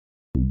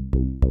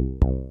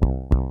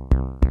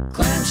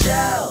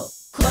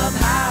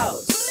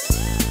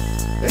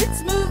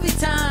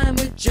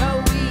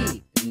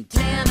and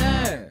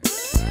Tanner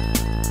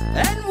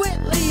and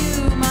Whitley,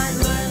 you might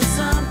learn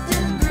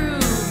something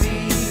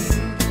groovy.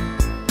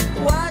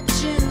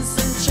 Watching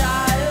some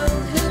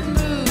childhood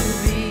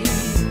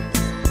movies.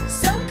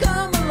 So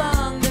come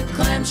along to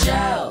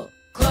Clamshell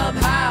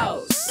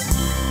Clubhouse.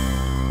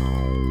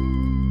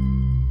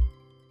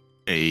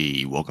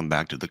 Hey, welcome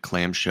back to the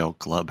Clamshell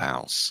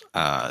Clubhouse.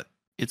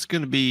 It's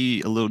going to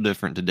be a little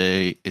different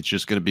today. It's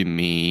just going to be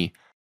me,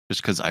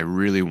 just because I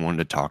really wanted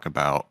to talk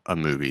about a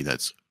movie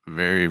that's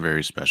very,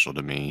 very special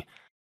to me.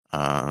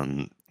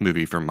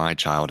 Movie from my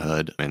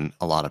childhood and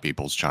a lot of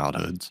people's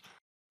childhoods.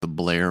 The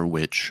Blair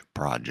Witch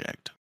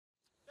Project.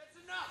 That's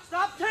enough!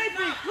 Stop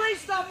taping! Please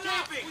stop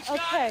taping!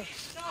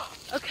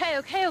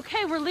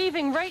 Okay, we're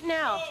leaving right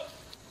now.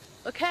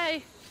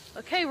 Okay,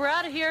 we're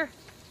out of here.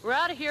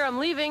 I'm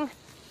leaving.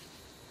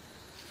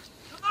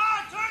 Come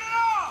on, turn it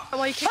off! I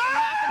want you to take a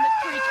nap in the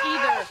creek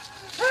either.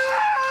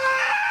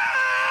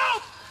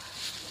 Help!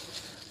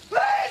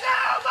 Please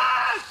help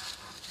us!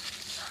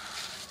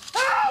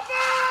 Help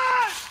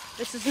us!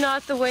 This is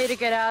not the way to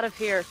get out of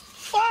here.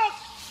 Fuck!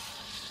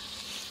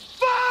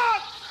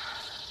 Fuck!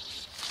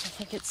 I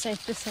think it's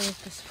safe to say at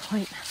this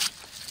point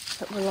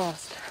that we're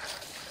lost.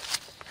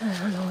 I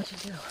don't know what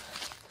to do.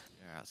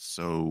 Yeah,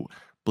 so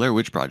Blair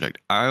Witch Project.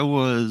 I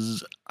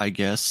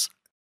guess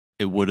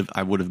I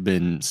would have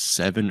been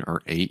 7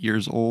 or 8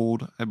 years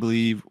old, I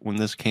believe, when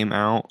this came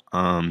out.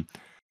 And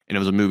it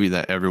was a movie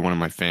that everyone in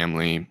my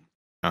family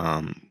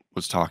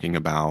was talking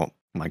about.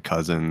 My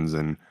cousins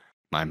and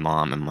my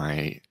mom and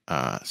my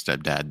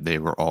stepdad, they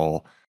were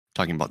all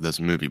talking about this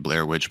movie,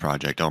 Blair Witch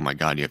Project. Oh my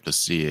God, you have to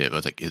see it. It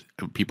was like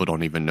people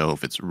don't even know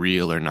if it's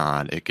real or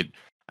not. It could.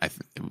 I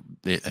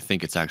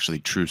think it's actually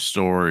true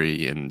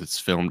story, and it's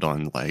filmed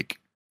on like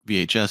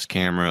VHS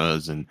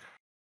cameras, and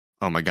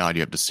oh my God,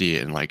 you have to see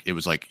it. And like, it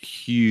was like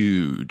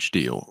huge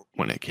deal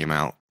when it came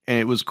out. And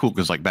it was cool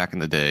because like back in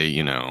the day,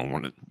 you know,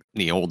 in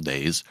the old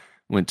days,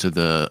 went to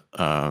the,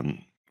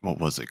 what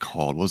was it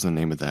called? What was the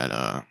name of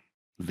that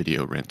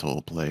video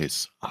rental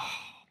place? Oh,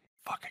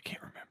 fuck, I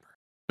can't remember.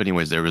 But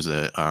anyways, there was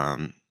a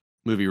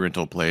movie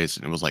rental place,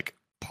 and it was like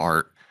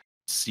part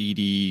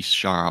CD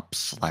shop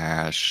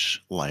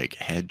 / like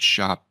head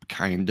shop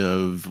kind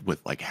of,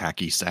 with like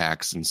hacky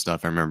sacks and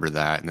stuff. I remember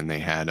that. And then they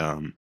had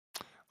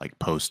like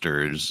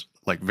posters,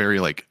 like very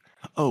like,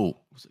 oh,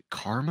 was it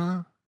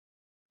Karma?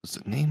 Was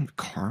it named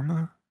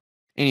Karma?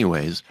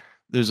 Anyways,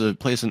 there's a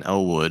place in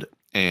Elwood,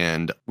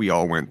 and we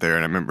all went there.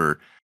 And I remember,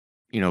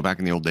 you know, back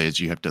in the old days,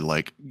 you have to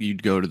like,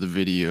 you'd go to the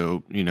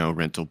video, you know,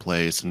 rental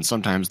place, and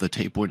sometimes the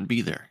tape wouldn't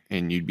be there,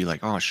 and you'd be like,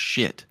 oh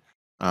shit,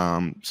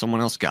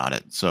 someone else got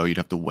it. So you'd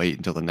have to wait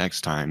until the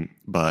next time.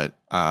 But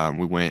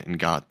we went and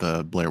got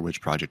the Blair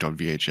Witch Project on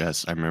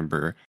VHS. I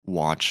remember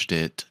watched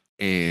it,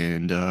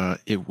 and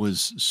it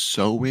was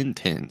so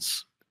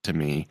intense to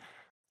me,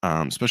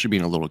 especially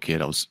being a little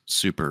kid. I was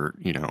super,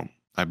 you know,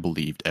 I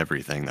believed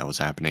everything that was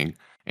happening.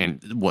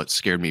 And what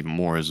scared me even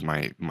more is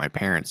my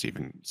parents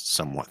even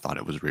somewhat thought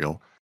it was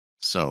real.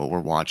 So we're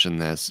watching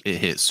this. It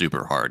hit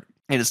super hard,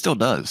 and it still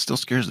does. It still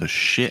scares the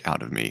shit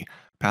out of me.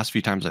 Past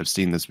few times I've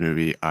seen this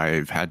movie,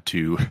 I've had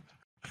to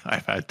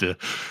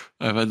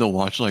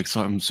watch like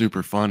something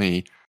super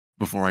funny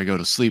before I go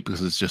to sleep,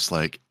 because it's just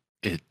like,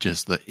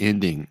 the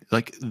ending,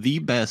 like the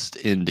best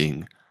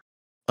ending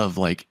of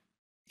like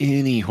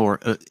any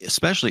horror,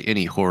 especially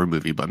any horror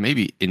movie, but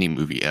maybe any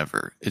movie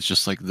ever. It's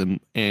just like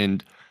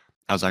and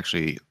I was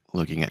actually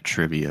looking at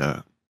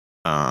trivia,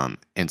 and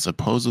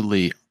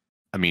supposedly,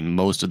 I mean,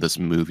 all of this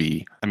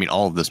movie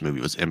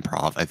was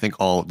improv. I think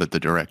all that the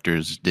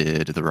directors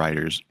did, the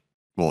writers,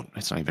 well,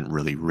 it's not even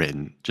really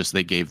written, just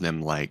they gave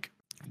them like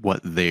what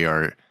they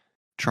are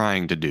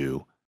trying to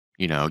do,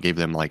 you know, gave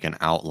them like an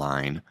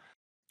outline.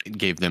 It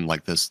gave them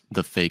like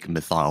the fake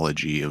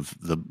mythology of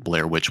the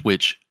Blair Witch,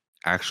 which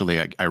actually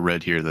I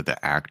read here that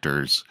the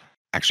actors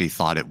actually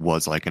thought it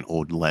was like an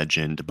old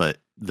legend, but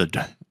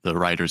the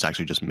writers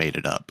actually just made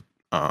it up,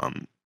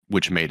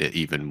 which made it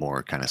even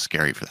more kind of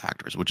scary for the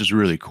actors, which is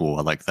really cool.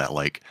 I like that,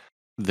 like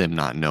them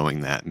not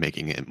knowing that,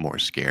 making it more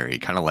scary.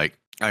 Kind of like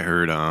I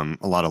heard a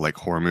lot of like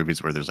horror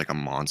movies where there's like a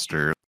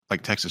monster,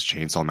 like Texas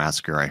Chainsaw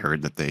Massacre. I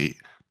heard that they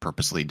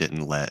purposely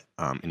didn't let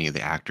any of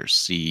the actors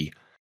see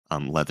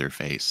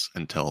Leatherface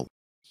until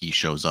he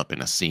shows up in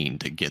a scene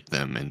to get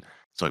them, and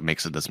so it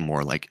makes it this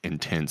more like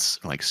intense,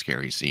 like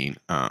scary scene.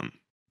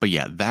 But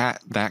yeah,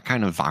 that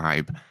kind of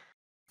vibe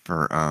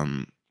for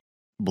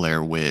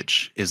Blair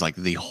Witch is like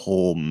the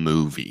whole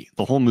movie.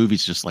 The whole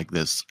movie's just like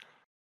this.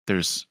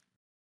 There's,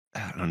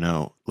 I don't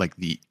know, like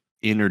the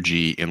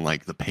energy and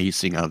like the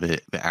pacing of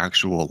it, the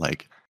actual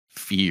like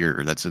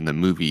fear that's in the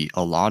movie.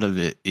 A lot of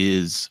it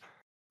is,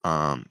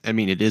 I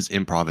mean, it is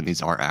improv and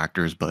these are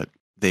actors, but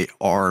they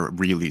are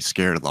really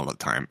scared a lot of the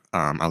time.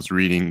 I was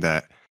reading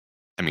that,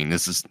 I mean,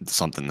 this is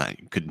something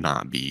that could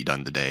not be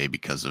done today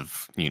because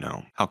of, you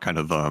know, how kind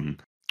of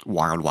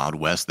wild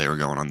west they were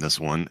going on this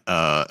one.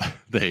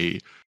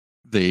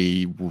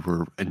 They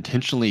were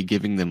intentionally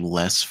giving them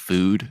less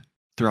food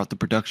throughout the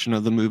production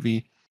of the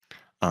movie,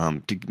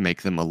 to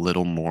make them a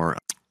little more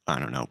I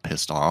don't know,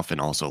 pissed off and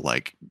also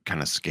like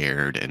kind of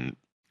scared and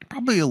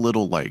probably a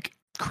little like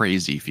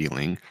crazy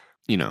feeling,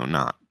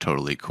 not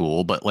totally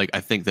cool, but like I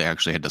think they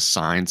actually had to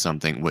sign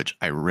something, which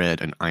I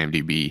read on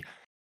IMDb.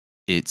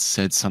 It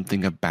said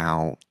something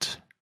about,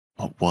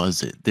 what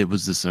was it? There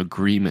was this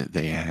agreement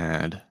they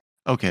had.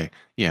 Okay,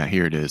 yeah,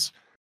 here it is.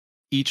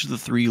 Each of the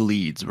three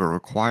leads were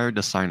required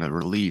to sign a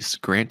release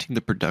granting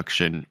the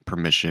production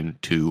permission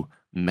to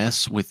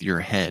mess with your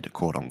head,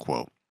 quote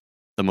unquote.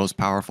 The most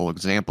powerful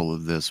example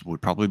of this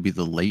would probably be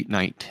the late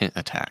night tent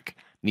attack.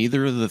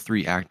 Neither of the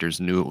three actors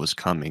knew it was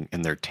coming,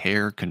 and their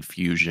terror,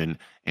 confusion,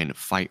 and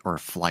fight or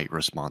flight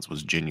response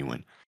was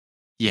genuine.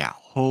 Yeah,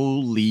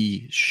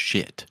 holy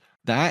shit.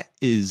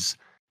 It's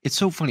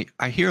so funny.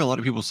 I hear a lot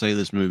of people say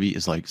this movie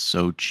is like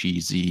so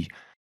cheesy,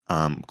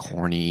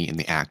 corny, and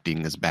the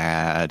acting is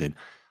bad, and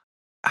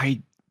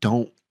I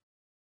don't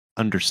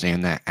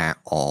understand that at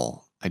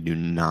all. I do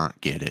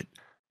not get it,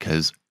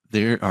 because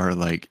there are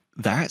like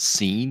that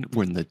scene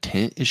when the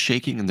tent is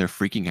shaking and they're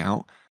freaking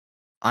out.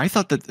 I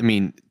thought that, I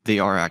mean, they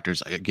are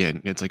actors.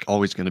 Again, it's like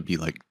always going to be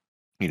like,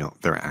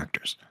 they're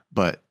actors,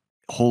 but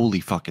holy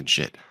fucking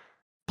shit.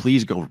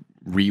 Please go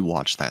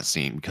rewatch that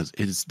scene because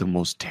it is the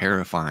most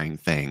terrifying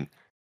thing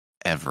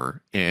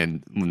ever.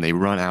 And when they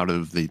run out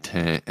of the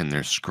tent and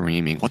they're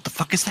screaming, what the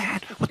fuck is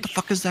that? What the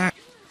fuck is that?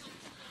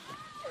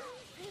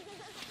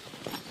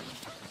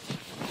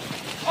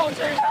 Oh,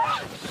 Jesus!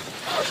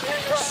 Oh,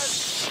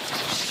 Jesus!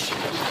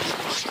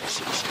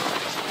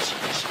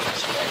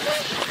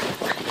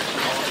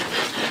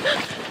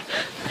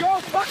 Go,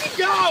 fucking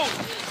go!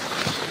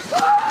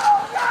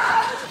 Oh,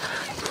 God!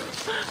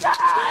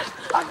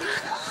 God!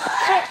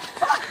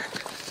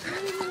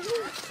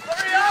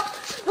 Hurry up!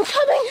 I'm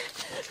coming!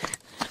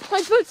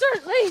 My boots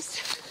aren't laced.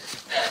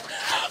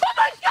 Oh,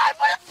 my God!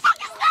 What the fuck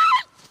is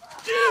that?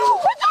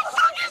 What the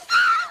fuck is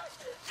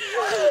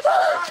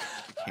that?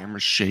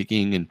 Camera's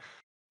shaking and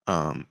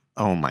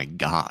oh my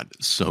god,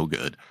 so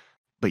good.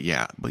 But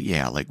yeah,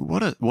 like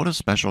what a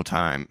special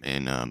time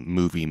in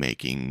movie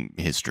making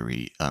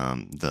history,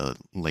 the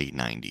late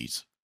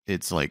 90s.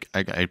 It's like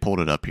I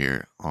pulled it up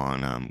here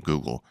on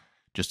Google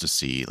just to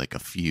see like a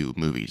few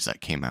movies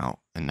that came out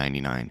in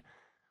 99.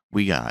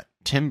 We got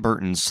Tim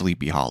Burton's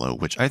Sleepy Hollow,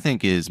 which I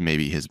think is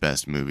maybe his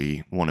best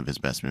movie, one of his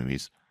best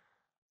movies.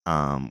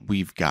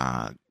 We've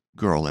got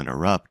Girl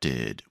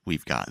Interrupted,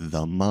 we've got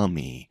The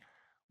Mummy,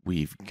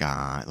 we've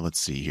got, let's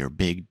see here,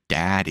 Big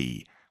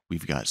Daddy,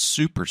 we've got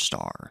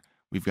Superstar,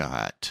 we've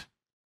got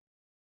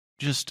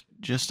just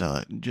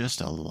a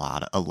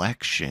lot of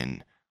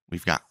Election.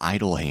 We've got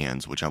Idle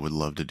Hands, which I would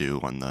love to do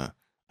on the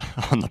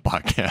on the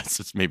podcast.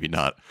 It's maybe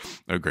not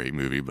a great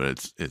movie,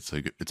 but it's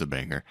a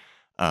banger.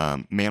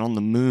 Man on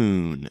the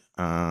Moon.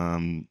 I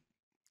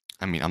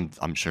mean,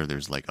 I'm sure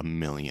there's like a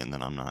million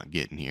that I'm not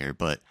getting here,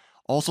 but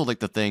also like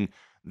the thing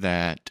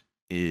that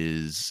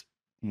is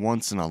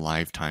once in a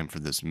lifetime for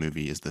this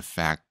movie is the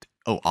fact.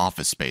 Oh,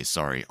 Office Space.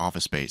 Sorry,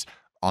 Office Space.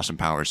 Austin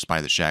Powers,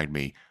 Spy That Shagged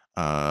Me.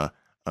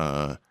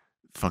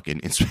 Fucking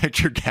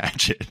Inspector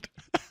Gadget.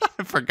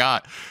 I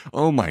forgot.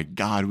 Oh my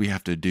god, we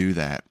have to do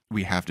that.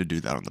 We have to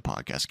do that on the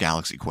podcast.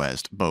 Galaxy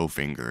Quest,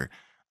 Bowfinger,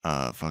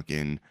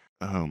 fucking.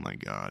 Oh my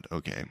god.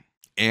 Okay,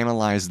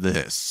 analyze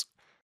this.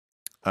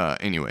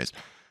 Anyways,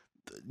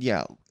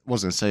 yeah, what I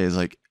was gonna say is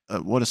like,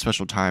 what a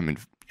special time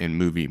in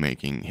movie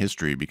making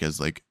history,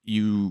 because like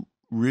you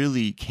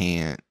really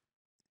can't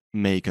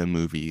make a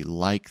movie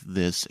like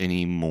this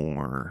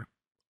anymore.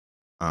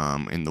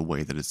 In the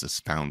way that it's this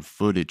found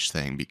footage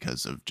thing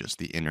because of just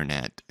the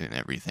internet and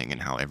everything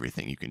and how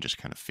everything you can just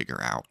kind of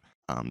figure out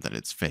that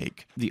it's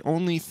fake. The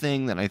only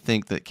thing that I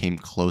think that came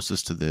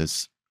closest to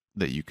this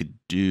that you could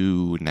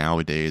do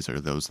nowadays are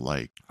those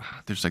like,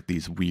 there's like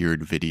these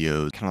weird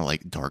videos, kind of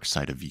like dark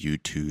side of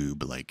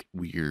YouTube, like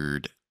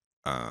weird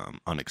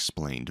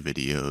unexplained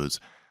videos.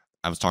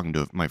 I was talking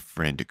to my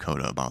friend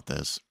Dakota about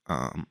this.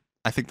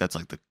 I think that's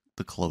like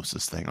the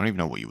closest thing. I don't even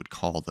know what you would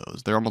call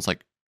those. They're almost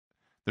like,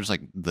 there's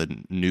like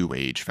the new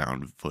age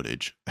found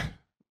footage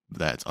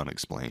that's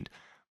unexplained.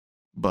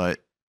 But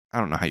I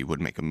don't know how you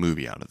would make a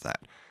movie out of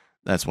that.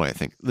 That's why I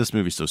think this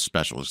movie's so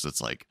special, is it's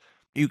like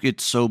you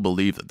could so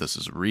believe that this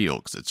is real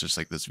because it's just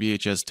like this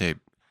VHS tape.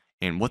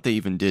 And what they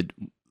even did,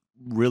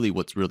 really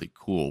what's really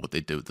cool, what they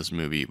did with this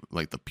movie,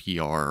 like the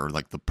PR or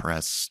like the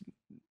press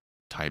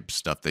type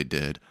stuff they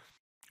did,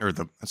 or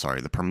the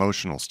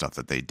promotional stuff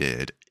that they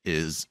did,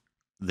 is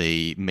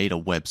they made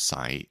a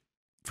website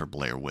for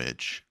Blair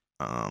Witch.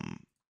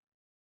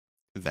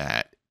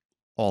 That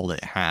all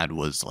it had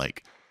was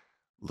like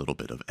a little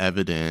bit of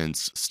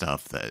evidence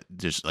stuff that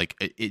just like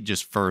it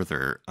just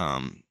further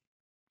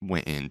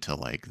went into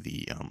like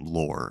the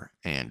lore,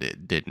 and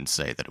it didn't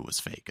say that it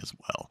was fake as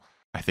well.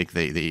 I think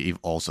they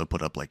also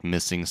put up like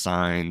missing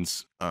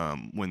signs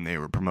when they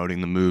were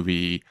promoting the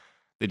movie.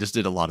 They just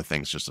did a lot of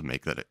things just to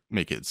make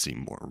it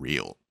seem more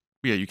real.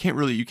 Yeah, you can't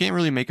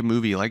really make a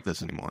movie like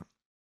this anymore.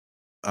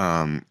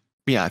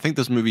 Yeah, I think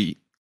this movie,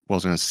 what I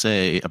was going to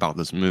say about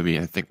this movie,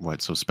 I think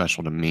what's so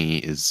special to me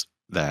is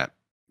that,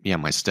 yeah,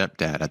 my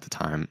stepdad at the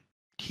time,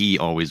 he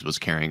always was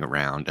carrying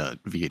around a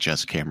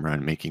VHS camera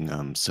and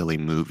making silly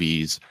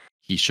movies.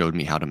 He showed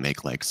me how to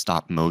make like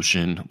stop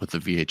motion with the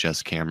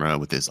VHS camera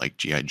with his like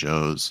GI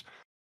Joes.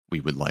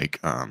 We would like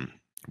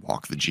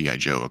walk the GI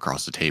Joe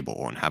across the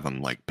table and have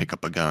him like pick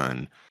up a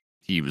gun.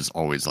 He was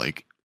always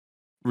like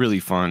really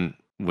fun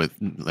with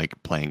like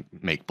playing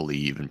make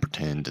believe and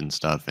pretend and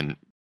stuff, and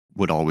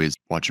would always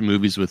watch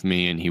movies with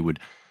me, and he would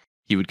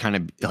kind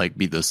of like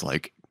be this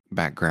like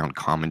background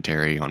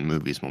commentary on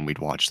movies when we'd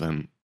watch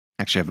them.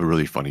 Actually, I have a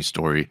really funny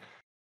story.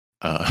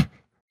 Uh,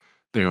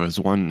 there was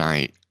one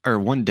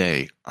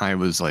day I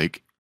was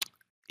like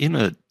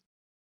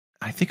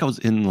I think I was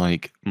in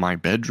like my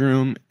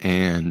bedroom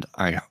and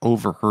I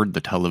overheard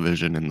the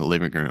television in the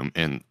living room,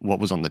 and what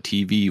was on the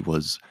TV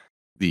was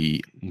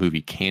the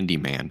movie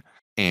Candyman.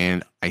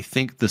 And I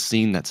think the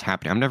scene that's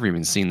happening, I've never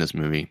even seen this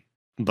movie,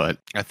 but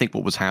I think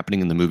what was happening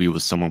in the movie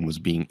was someone was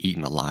being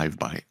eaten alive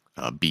by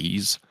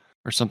bees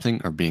or something,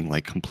 or being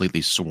like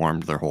completely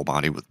swarmed their whole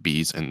body with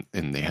bees, and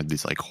they had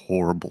these like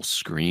horrible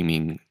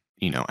screaming,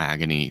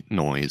 agony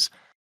noise.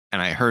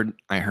 And I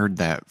heard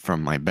that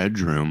from my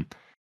bedroom,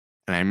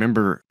 and I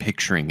remember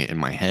picturing it in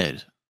my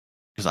head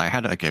because I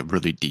had like a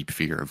really deep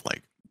fear of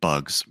like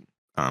bugs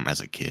as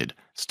a kid,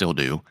 still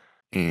do.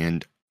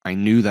 And I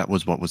knew that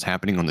was what was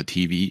happening on the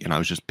TV, and I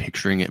was just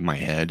picturing it in my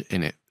head,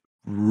 and it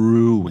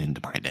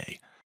ruined my day.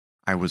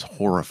 I was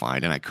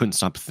horrified, and I couldn't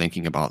stop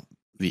thinking about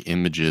the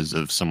images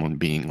of someone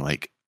being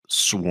like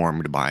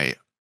swarmed by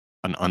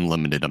an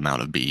unlimited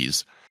amount of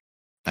bees.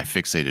 I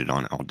fixated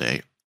on it all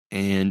day.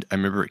 And I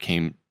remember it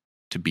came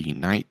to be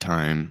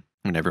nighttime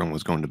when everyone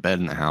was going to bed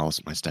in the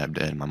house, my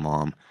stepdad, my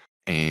mom.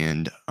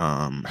 And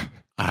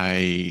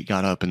I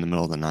got up in the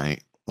middle of the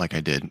night like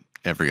I did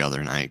every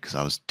other night because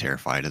I was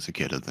terrified as a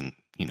kid of the,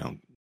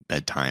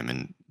 bedtime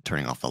and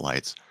turning off the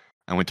lights.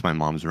 I went to my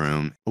mom's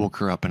room, woke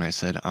her up, and I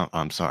said,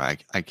 I'm sorry,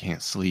 I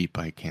can't sleep.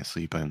 I can't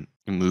sleep.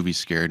 The movie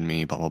scared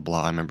me, blah, blah,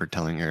 blah. I remember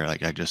telling her,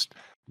 like, I just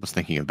was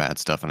thinking of bad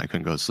stuff and I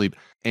couldn't go to sleep.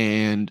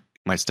 And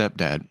my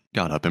stepdad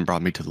got up and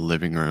brought me to the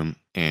living room,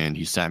 and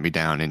he sat me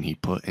down and he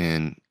put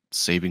in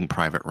Saving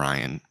Private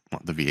Ryan,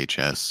 the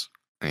VHS,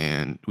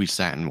 and we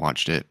sat and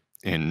watched it.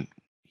 And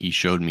he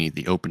showed me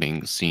the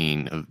opening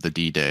scene of the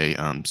D-Day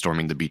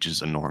storming the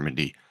beaches of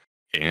Normandy.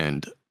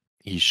 And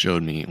he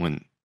showed me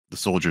when the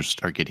soldiers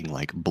are getting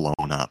like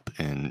blown up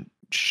and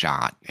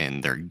shot,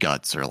 and their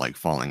guts are like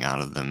falling out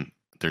of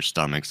their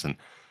stomachs, and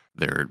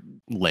their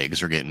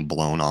legs are getting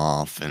blown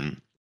off and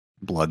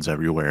blood's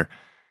everywhere.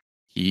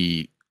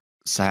 He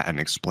sat and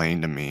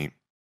explained to me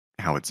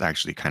how it's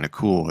actually kind of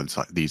cool. It's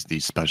like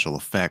these special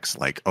effects,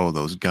 like, oh,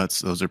 those guts,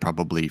 those are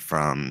probably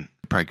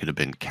could have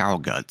been cow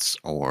guts,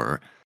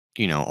 or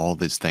all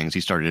these things.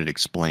 He started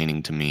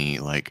explaining to me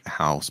like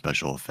how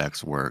special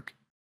effects work.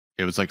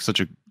 It was like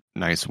such a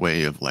nice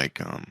way of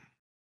like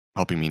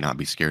helping me not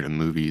be scared of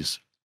movies.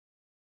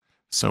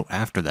 So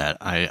after that,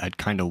 I'd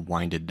kind of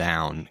winded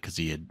down because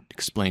he had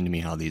explained to me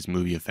how these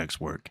movie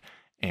effects work,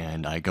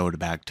 and I go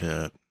back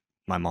to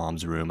my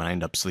mom's room, and I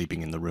end up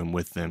sleeping in the room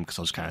with them because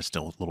I was kind of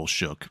still a little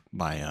shook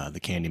by the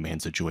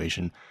Candyman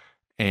situation.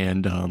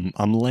 And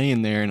I'm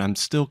laying there, and I'm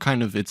still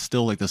it's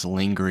still like this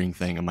lingering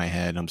thing in my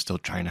head. I'm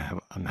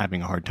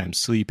having a hard time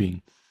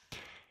sleeping.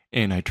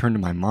 And I turn to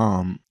my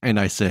mom and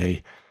I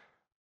say,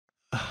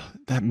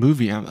 that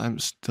movie, I'm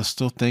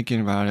still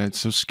thinking about it. It's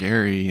so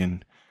scary.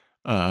 And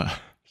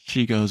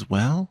she goes,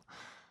 well,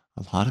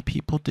 a lot of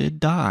people did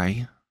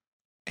die.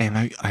 And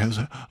I was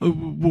like, oh,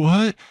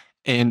 what?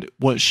 And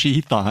what she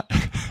thought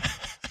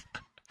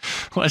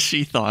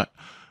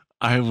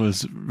I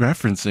was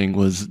referencing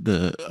was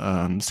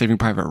the Saving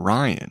Private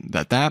Ryan,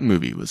 that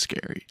movie was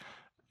scary.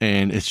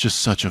 And it's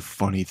just such a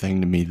funny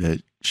thing to me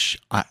that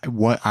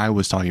what I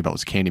was talking about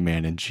was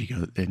Candyman,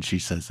 and she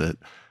says that,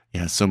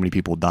 yeah, so many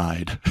people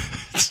died.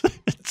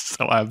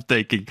 So I'm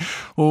thinking,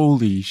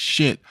 holy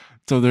shit.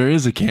 So there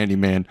is a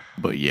Candyman.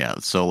 But yeah,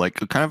 so like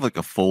kind of like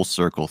a full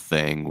circle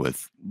thing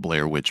with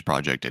Blair Witch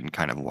Project, and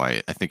kind of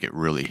why I think it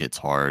really hits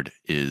hard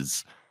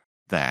is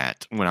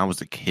that when I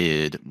was a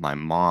kid, my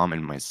mom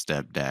and my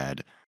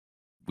stepdad,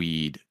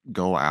 we'd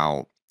go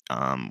out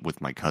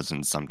with my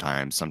cousins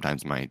sometimes.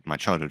 Sometimes my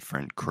childhood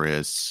friend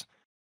Chris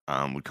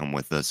would come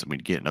with us, and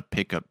we'd get in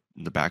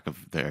the back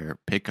of their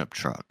pickup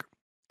truck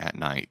at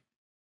night,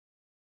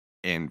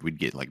 and we'd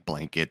get like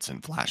blankets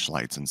and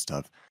flashlights and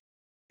stuff.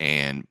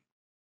 And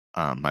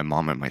my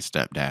mom and my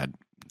stepdad,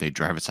 they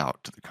drive us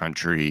out to the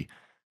country,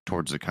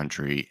 towards the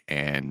country,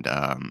 and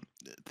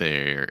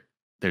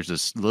there's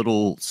this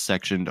little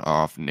sectioned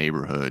off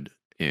neighborhood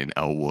in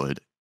Elwood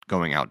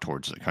going out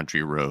towards the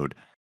country road,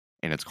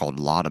 and it's called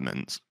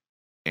Lodemans.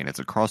 And it's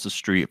across the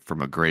street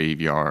from a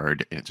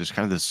graveyard, and it's just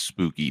kind of this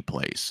spooky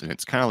place. And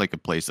it's kind of like a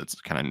place that's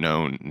kind of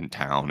known in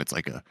town. It's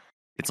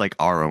like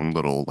our own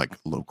little like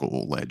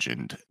local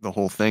legend. The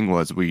whole thing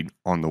was,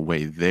 on the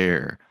way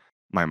there,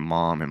 my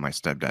mom and my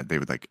stepdad, they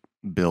would like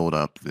build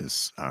up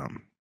this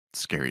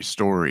scary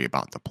story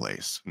about the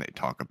place. And they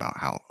talk about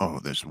how, oh,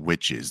 there's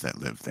witches that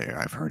live there.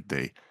 I've heard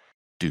they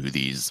do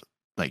these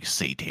like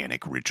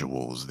satanic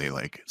rituals. They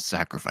like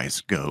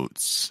sacrifice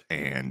goats,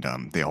 and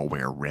they all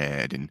wear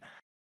red, and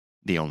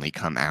they only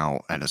come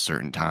out at a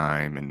certain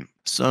time. And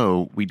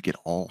so we'd get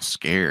all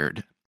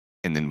scared,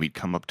 and then we'd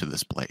come up to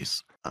this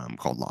place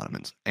called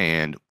Lodeman's.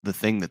 And the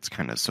thing that's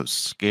kind of so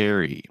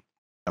scary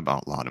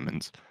about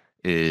Lodeman's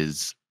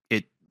is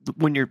it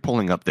when you're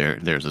pulling up there,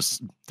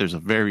 there's a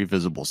very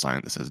visible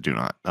sign that says "Do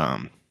not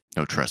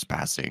no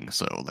trespassing."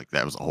 So like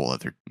that was a whole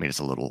other made us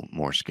a little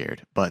more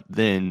scared. But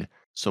then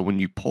so when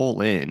you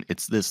pull in,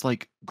 it's this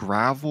like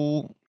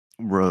gravel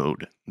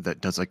road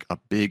that does like a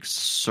big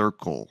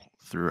circle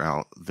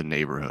throughout the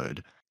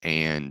neighborhood,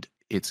 and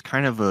it's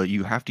kind of a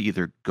you have to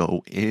either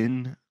go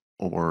in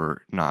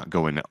or not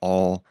go in at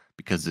all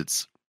because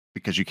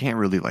you can't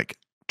really like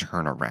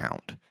turn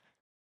around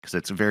because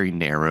it's a very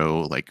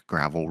narrow like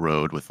gravel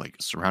road with like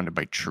surrounded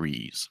by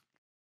trees.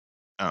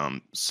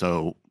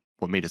 So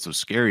what made it so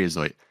scary is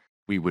like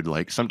we would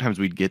like sometimes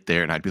we'd get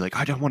there and I'd be like,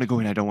 I don't want to go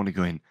in, I don't want to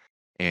go in.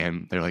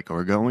 And they're like,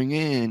 we're going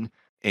in.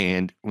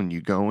 And when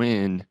you go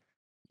in,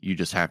 you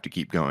just have to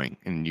keep going.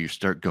 And you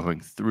start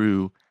going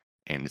through,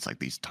 and it's like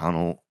these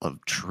tunnel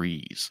of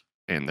trees,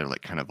 and they're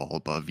like kind of all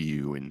above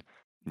you, and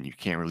you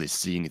can't really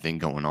see anything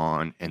going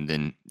on. And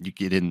then you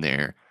get in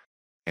there,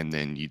 and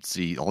then you'd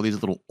see all these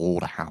little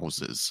old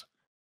houses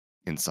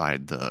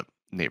inside the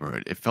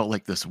neighborhood. It felt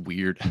like this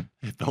weird,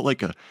 it felt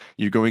like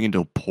you're going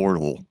into a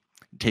portal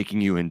taking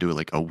you into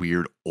like a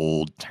weird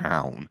old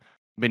town.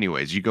 But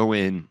anyways, you go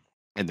in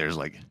and there's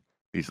like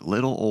these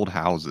little old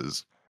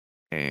houses,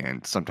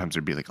 and sometimes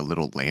there'd be like a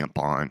little lamp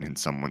on in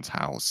someone's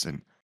house, and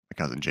my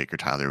cousin Jake or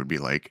Tyler would be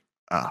like,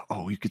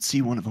 oh, you could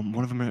see one of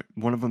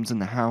them's in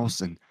the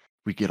house, and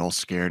we get all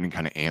scared and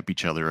kind of amp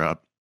each other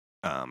up.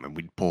 And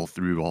we'd pull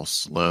through all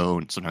slow,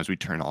 and sometimes we'd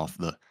turn off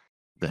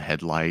the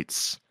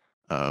headlights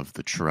of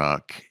the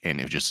truck, and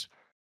it would just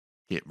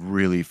get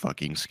really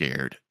fucking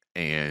scared.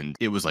 And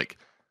it was like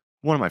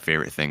one of my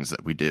favorite things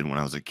that we did when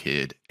I was a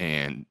kid,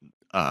 and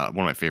one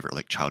of my favorite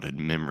like childhood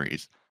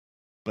memories.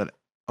 But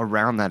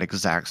around that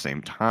exact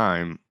same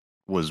time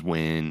was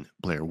when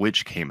Blair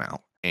Witch came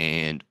out,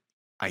 and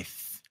I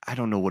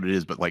don't know what it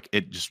is, but like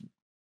it's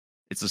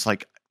just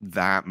like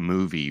that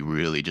movie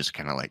really just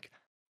kind of like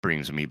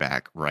brings me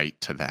back right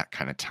to that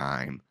kind of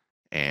time.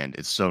 And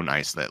it's so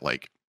nice that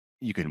like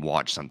you can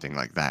watch something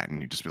like that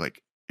and you just be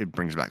like, it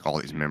brings back all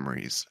these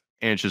memories.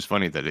 And it's just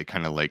funny that it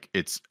kind of like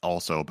it's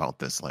also about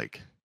this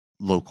like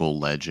local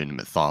legend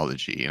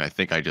mythology. And I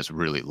think I just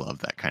really love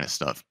that kind of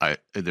stuff.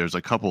 There's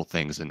a couple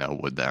things in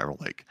Elwood that are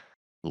like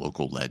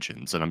local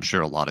legends, and I'm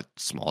sure a lot of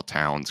small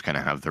towns kind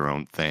of have their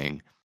own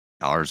thing.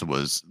 Ours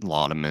was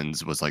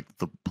Lodeman's was like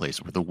the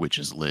place where the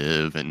witches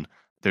live, and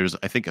there's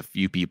I think a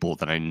few people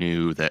that I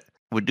knew that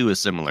would do a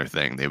similar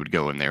thing. They would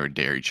go in there and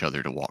dare each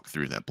other to walk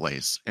through that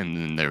place. And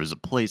then there was a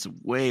place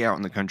way out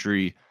in the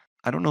country.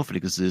 I don't know if it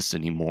exists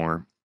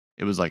anymore.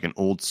 It was like an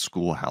old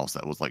schoolhouse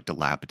that was like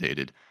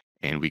dilapidated,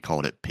 and we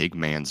called it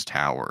Pigman's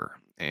Tower.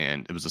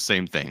 And it was the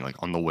same thing.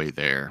 Like on the way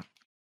there,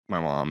 my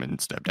mom and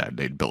stepdad,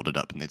 they'd build it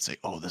up and they'd say,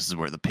 oh, this is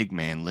where the pig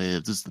man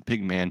lives. This is the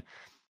pig man.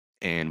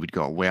 And we'd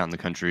go way out in the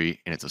country,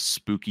 and it's a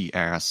spooky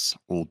ass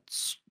old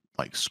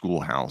like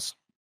schoolhouse.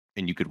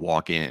 And you could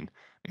walk in.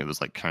 It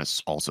was like kind of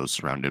also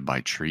surrounded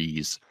by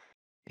trees.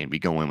 And we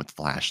go in with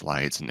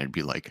flashlights, and there'd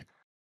be like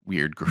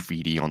weird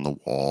graffiti on the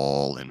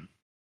wall. And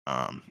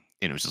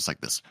it was just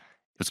like this,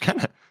 it was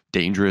kind of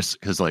dangerous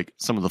because like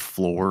some of the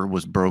floor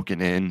was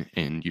broken in,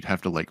 and you'd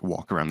have to like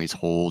walk around these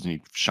holes, and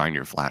you'd shine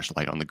your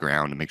flashlight on the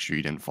ground to make sure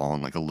you didn't fall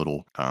in like a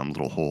little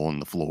hole in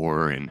the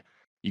floor. And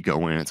you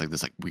go in, it's like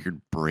this like weird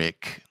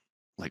brick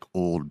like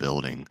old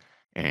building.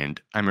 And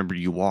I remember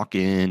you walk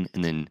in,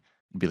 and then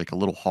it'd be like a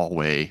little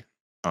hallway,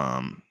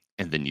 and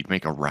then you'd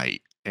make a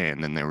right,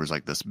 and then there was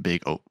like this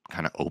big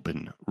kind of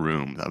open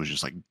room that was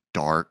just like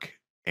dark.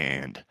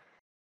 And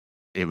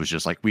it was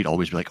just like we'd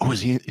always be like, oh,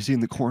 is he in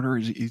the corner,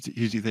 is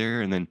he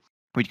there? And then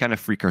we'd kind of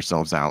freak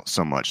ourselves out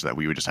so much that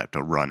we would just have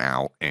to run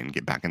out and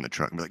get back in the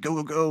truck and be like,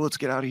 go, let's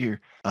get out of here.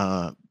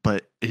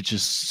 But it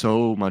just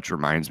so much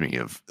reminds me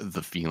of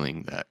the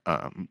feeling that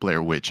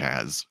Blair Witch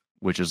has,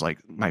 which is like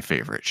my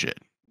favorite shit.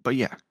 But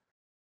yeah,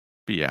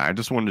 I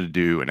just wanted to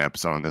do an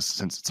episode on this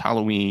since it's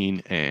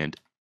Halloween. And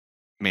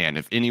man,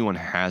 if anyone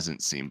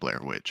hasn't seen Blair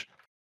Witch,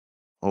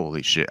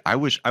 holy shit, I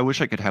wish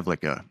I could have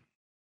like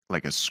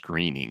a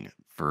screening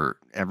for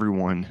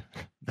everyone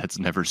that's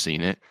never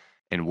seen it.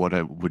 And what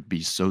would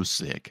be so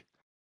sick,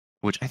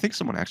 which I think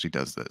someone actually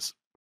does this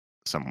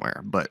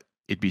somewhere, but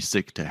it'd be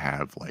sick to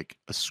have like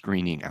a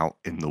screening out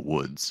in the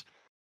woods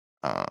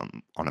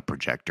on a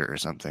projector or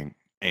something.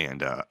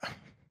 And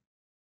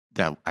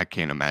that I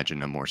can't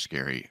imagine a more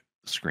scary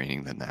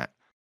screening than that.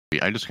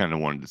 I just kind of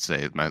wanted to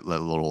say my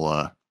little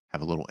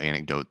have a little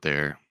anecdote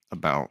there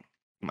about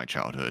my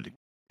childhood.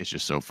 It's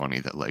just so funny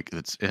that like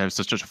it has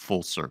such a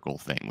full circle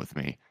thing with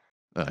me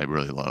that I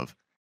really love.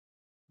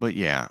 But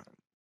yeah,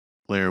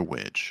 Blair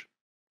Witch,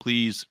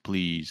 please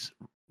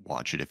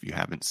watch it if you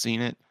haven't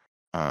seen it.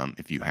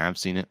 If you have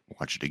seen it,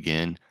 watch it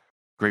again.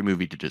 Great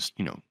movie to just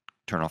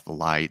turn off the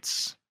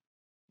lights,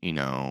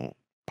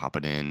 pop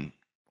it in,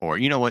 or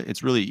you know what?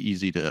 It's really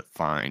easy to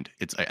find.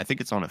 I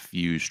think it's on a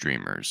few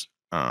streamers.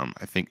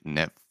 I think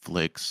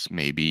Netflix,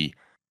 maybe,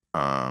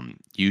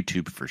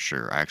 YouTube for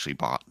sure. I actually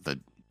bought the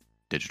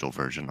digital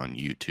version on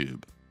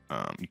YouTube.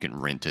 You can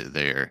rent it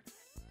there,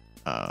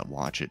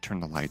 watch it, turn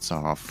the lights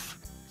off,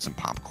 some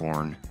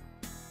popcorn,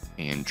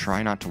 and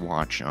try not to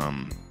watch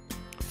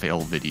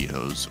fail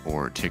videos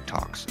or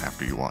TikToks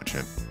after you watch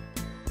it.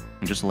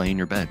 And just lay in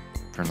your bed,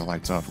 turn the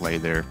lights off, lay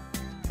there,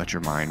 let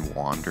your mind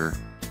wander.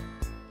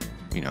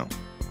 You know,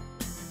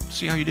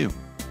 see how you do.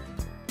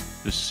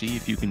 Just see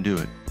if you can do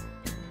it.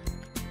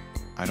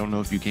 I don't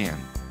know if you can.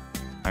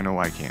 I know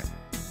I can't.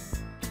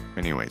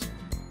 Anyways,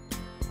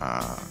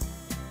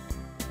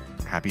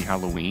 happy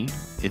Halloween.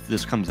 If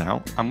this comes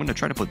out, I'm going to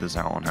try to put this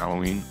out on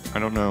Halloween. I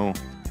don't know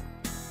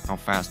how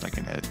fast I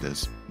can edit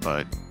this,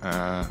 but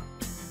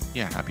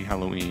yeah, happy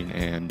Halloween,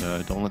 and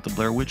don't let the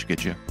Blair Witch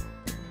get you.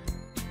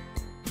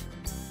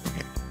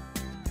 Okay.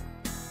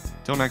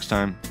 Till next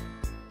time.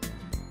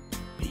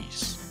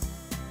 Peace.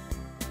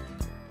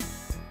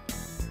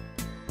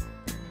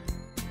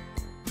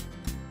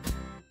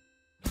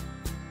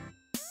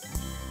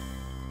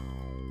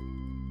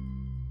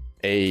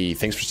 Hey,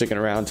 thanks for sticking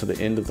around to the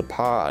end of the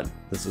pod.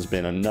 This has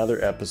been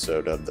another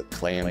episode of the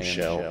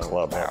Clamshell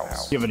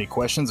Clubhouse. If you have any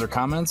questions or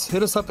comments,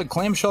 hit us up at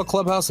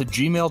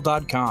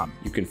clamshellclubhouse@gmail.com.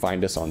 You can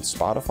find us on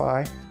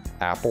Spotify,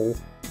 Apple,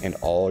 and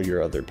all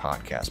your other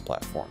podcast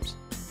platforms.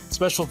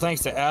 Special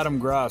thanks to Adam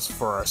Gross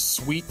for our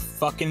sweet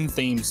fucking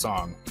theme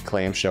song.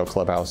 Clamshell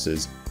Clubhouse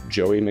is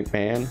Joey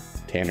McMahon,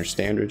 Tanner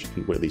Standridge,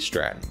 and Whitley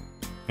Stratton.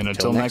 And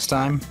until next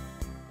time,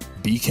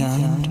 be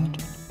kind,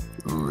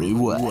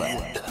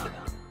 rewind.